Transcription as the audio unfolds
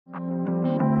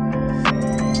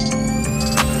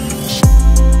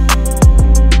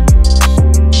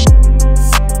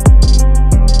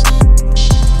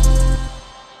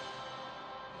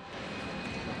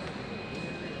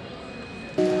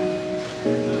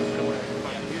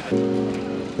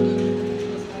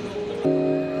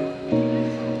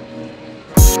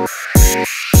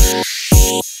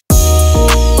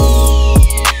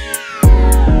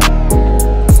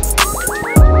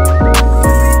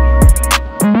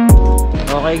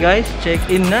Okay guys, check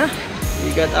in na.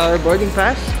 We got our boarding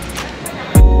pass.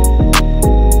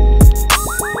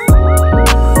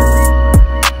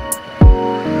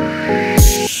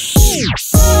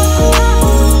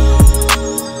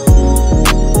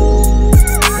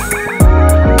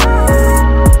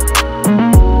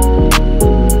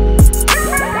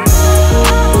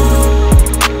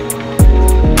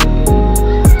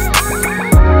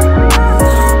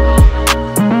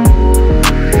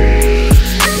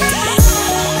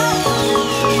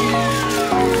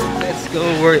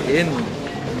 We're in.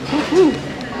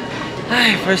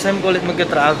 Ay, first time ko ulit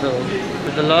mag-travel.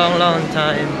 For a long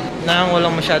time. Nang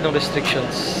walang masyadong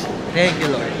restrictions. Thank you,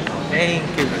 Lord. Thank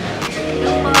you, Lord.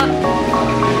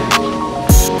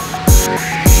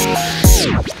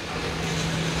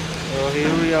 So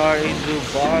here we are in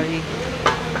Dubai.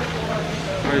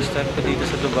 First time ko dito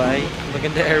sa Dubai.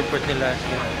 Maganda airport nila.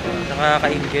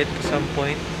 Nakakaingit at some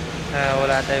point.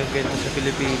 Wala tayong ganito sa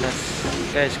Pilipinas.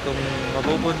 Guys, kung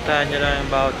mapupuntahan nyo lang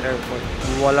yung bawat airport,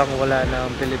 walang-wala na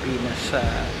ang Pilipinas sa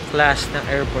class ng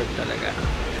airport talaga.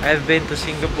 I've been to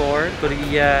Singapore,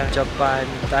 Korea, Japan,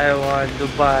 Taiwan,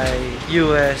 Dubai,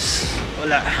 US.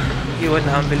 Wala. Iwan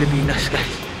na ang Pilipinas,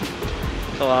 guys.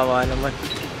 Kawawa naman.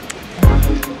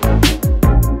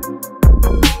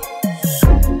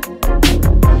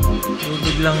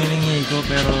 Tubig lang hiningi ko,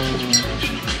 pero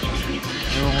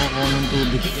ewan ko kung anong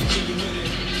tubig.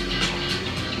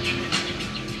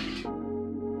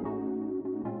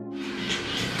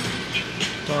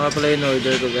 Ito nga pala yung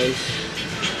order ko, guys.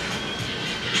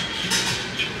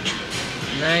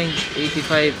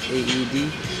 $9.85 AED.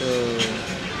 So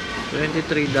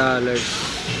 $23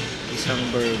 isang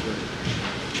burger.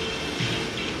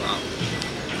 Wow.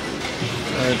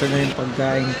 So ito na yung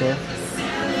pagkain ko.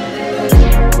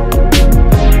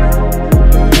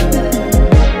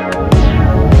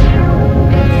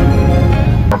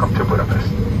 Welcome to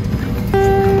Budapest.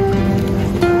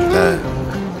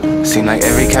 Seem like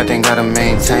every captain gotta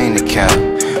maintain the cap.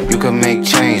 You can make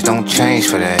change, don't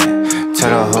change for that. Tell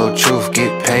the whole truth,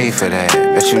 get paid for that.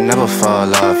 Bet you never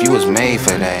fall off, you was made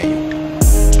for that.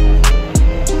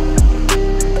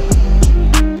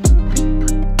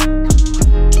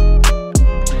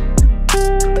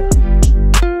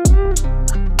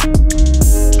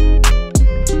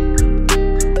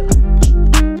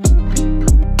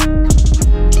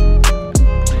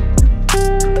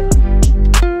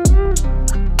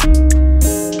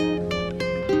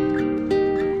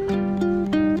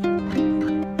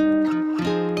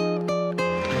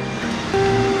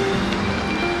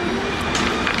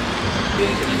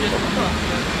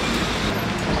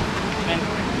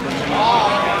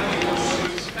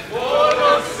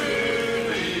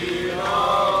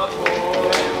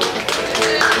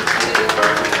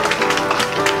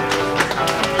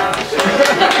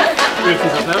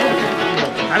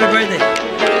 Happy birthday!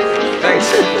 Thanks!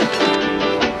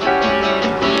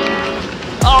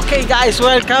 Okay guys,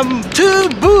 welcome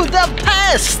to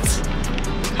Budapest!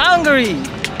 Hungary!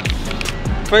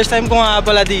 First time ko nga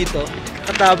pala dito.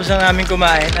 Katapos na namin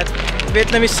kumain at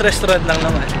Vietnamese restaurant lang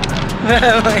naman.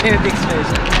 Mga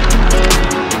special.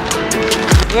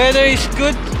 Weather is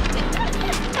good.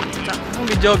 Ang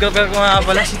videographer ko nga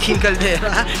pala si King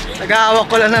Caldera. Nag-aawak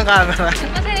ko lang ng camera.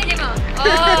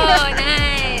 Oh,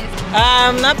 nice!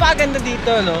 Napakaganda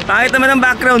dito, no? Pangit naman ang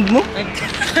background mo.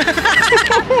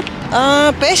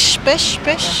 Pesh. Pest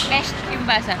yung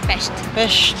basa, pest.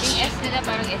 Pesh. Yung S nila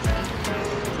parang S.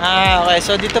 Okay.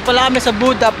 So dito pala kami sa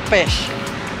Budapest.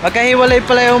 Magkahiwalay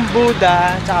pala yung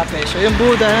Buda at Pesh. So yung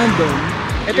Buda nandun.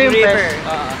 Ito yung Pesh.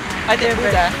 Ito yung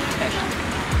Buda.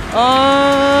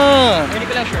 Hindi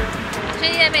ko lang sure. Actually,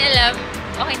 hindi namin alam.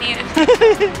 Okay na yun.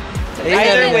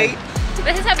 Either way.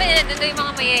 Basta sabi nila, doon yung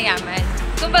mga mayayaman.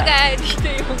 Kumbaga, dito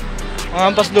yung... Mga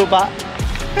ampas lupa.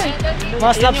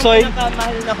 Mga slap soil. Yung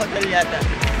pinakamahal na hotel yata.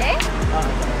 Eh?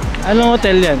 Anong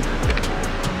hotel yan?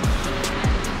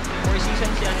 Four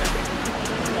Seasons yata.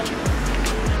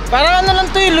 Parang ano lang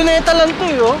to eh, luneta lang to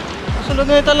eh, oh. Kasi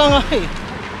luneta lang nga eh.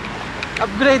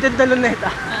 Upgraded na luneta.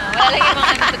 Wala lang yung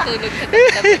mga natutulog sa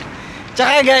tabi.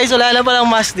 Tsaka guys, wala na palang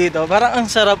mask dito. Parang ang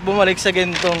sarap bumalik sa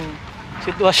ganitong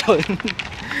sitwasyon.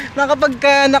 Na kapag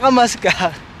ka nakamask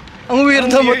ka, ang weird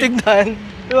na mo tignan.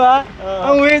 Diba?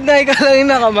 Ang weird na ikaw lang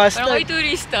yung nakamask. Parang kayo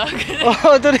turista.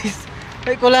 Oo, turista.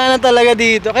 Ay, wala na talaga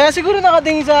dito. Kaya siguro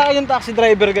nakatingin sa akin yung taxi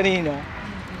driver kanina.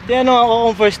 Tinanong ako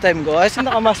kung first time ko. Kasi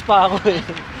nakamask pa ako eh.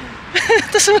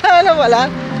 Tapos wala na pala.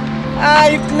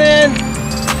 Ayop na yan.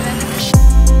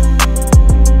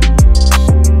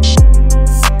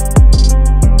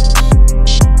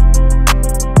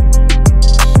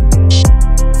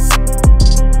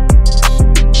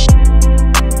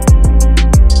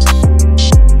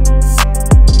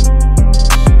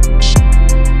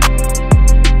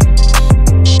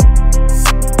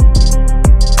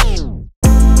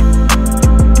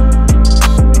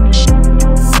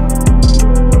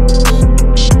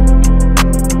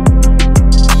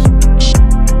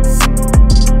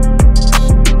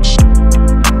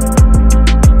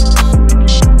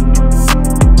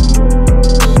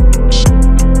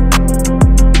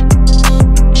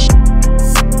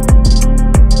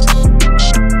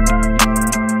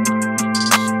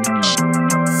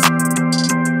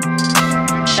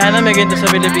 Sana may ganito sa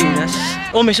Pilipinas.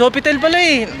 Oh, may Sofitel pala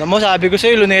eh. Alam mo, sabi ko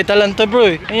sa'yo, Luneta lang to bro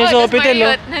eh. Ayun yung Sofitel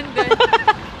oh. Nandun.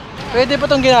 Pwede pa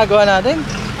itong ginagawa natin?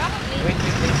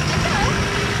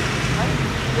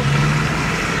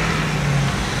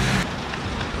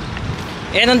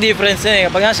 Yan ang difference na eh.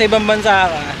 Kapag nasa ibang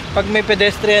bansa ka, pag may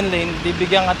pedestrian lane,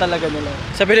 bibigyan ka talaga nila.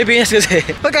 Sa Pilipinas kasi,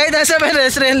 pag kahit nasa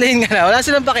pedestrian lane ka na, wala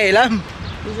silang pakialam.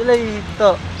 Hindi sila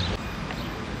ito.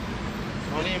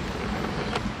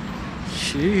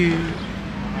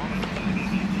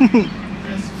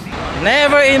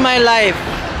 Never in my life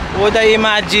would I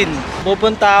imagine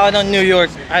pupunta ako ng New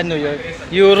York.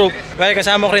 Europe. Well,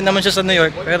 kasama ko rin naman siya sa New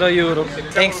York, pero Europe.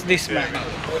 Thanks this man.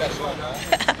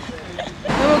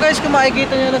 So guys, kung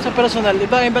makikita nyo na sa personal,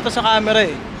 iba to sa camera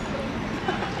eh.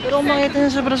 Pero kung makikita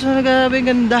nyo sa personal, grabe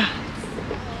ganda.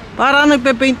 Parang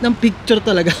nagpe-paint ng picture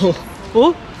talaga oh.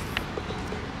 Oh?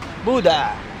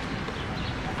 Buddha.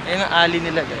 Ayan ang alley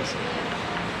nila guys.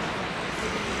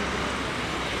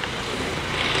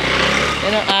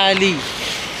 Ayan ang alley.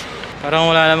 Parang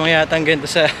wala namang yatang ganito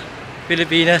sa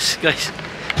Pilipinas guys.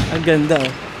 Ang ganda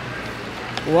oh.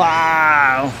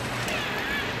 Wow!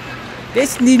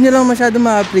 Guys, hindi nyo lang masyado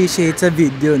ma-appreciate sa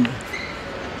video, no?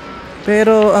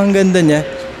 Pero ang ganda niya.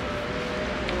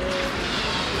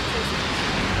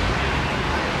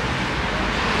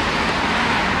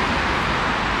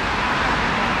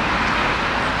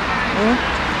 Oh?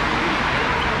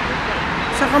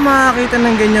 Saka makakita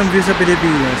ng ganyang view sa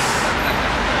Pilipinas.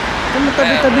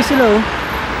 Tabi-tabi sila, oh.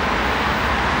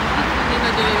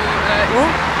 Oh?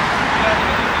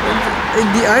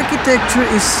 The architecture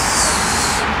is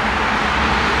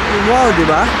wow, di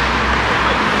ba?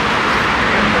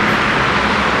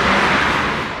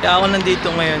 Kaya ako nandito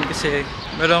ngayon kasi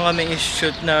meron kaming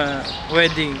shoot na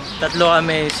wedding. Tatlo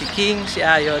kami, si King, si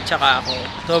Ayo, at saka ako.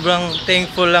 Sobrang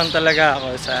thankful lang talaga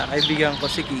ako sa kaibigan ko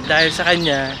si King. Dahil sa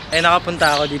kanya, ay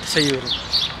nakapunta ako dito sa Europe.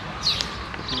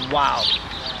 Wow!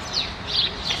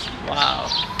 Wow!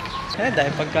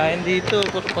 Dahil pagkain dito,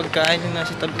 puro pagkain yung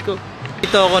nasa tabi ko.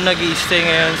 Dito ako nag-i-stay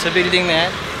ngayon sa building na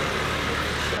yan.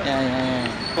 Yan.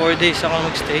 4 days ako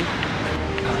mag-stay.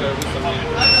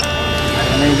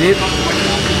 May jeep.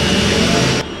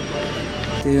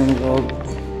 Ito yung loob.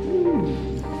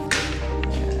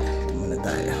 Ito muna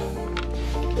tayo.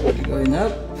 Going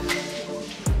up.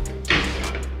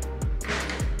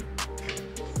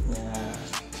 Yan.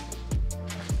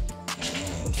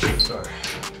 And floor.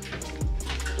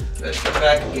 Let's go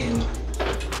back in.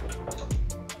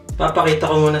 Papakita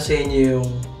ko muna sa inyo yung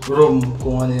room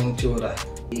kung ano yung tsura.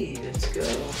 Okay, let's go.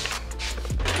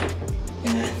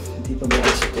 Yan, hindi pa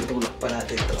bukas. Tutulak pa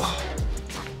natin ito.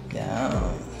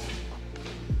 Yan.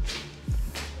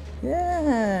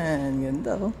 Yan,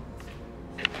 ganda oh.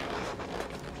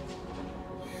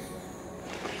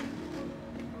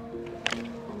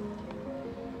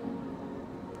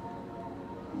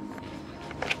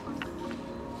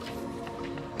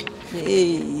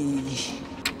 Yay!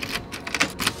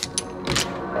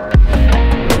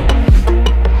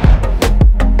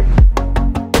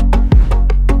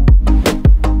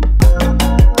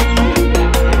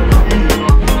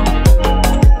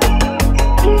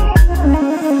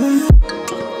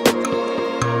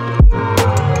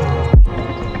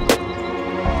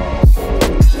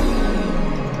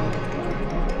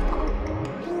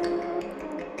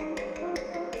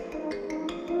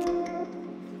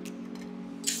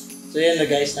 So yan na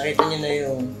guys, nakita nyo na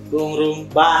yung buong room,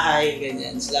 bahay,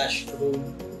 ganyan, / room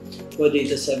ko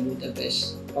dito sa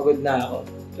Budapest. Pagod na ako.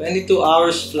 22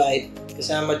 hours flight,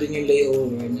 kasama dun yung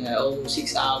layover na almost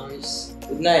 6 hours.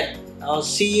 Good night. I'll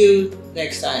see you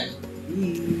next time.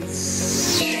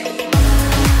 Peace.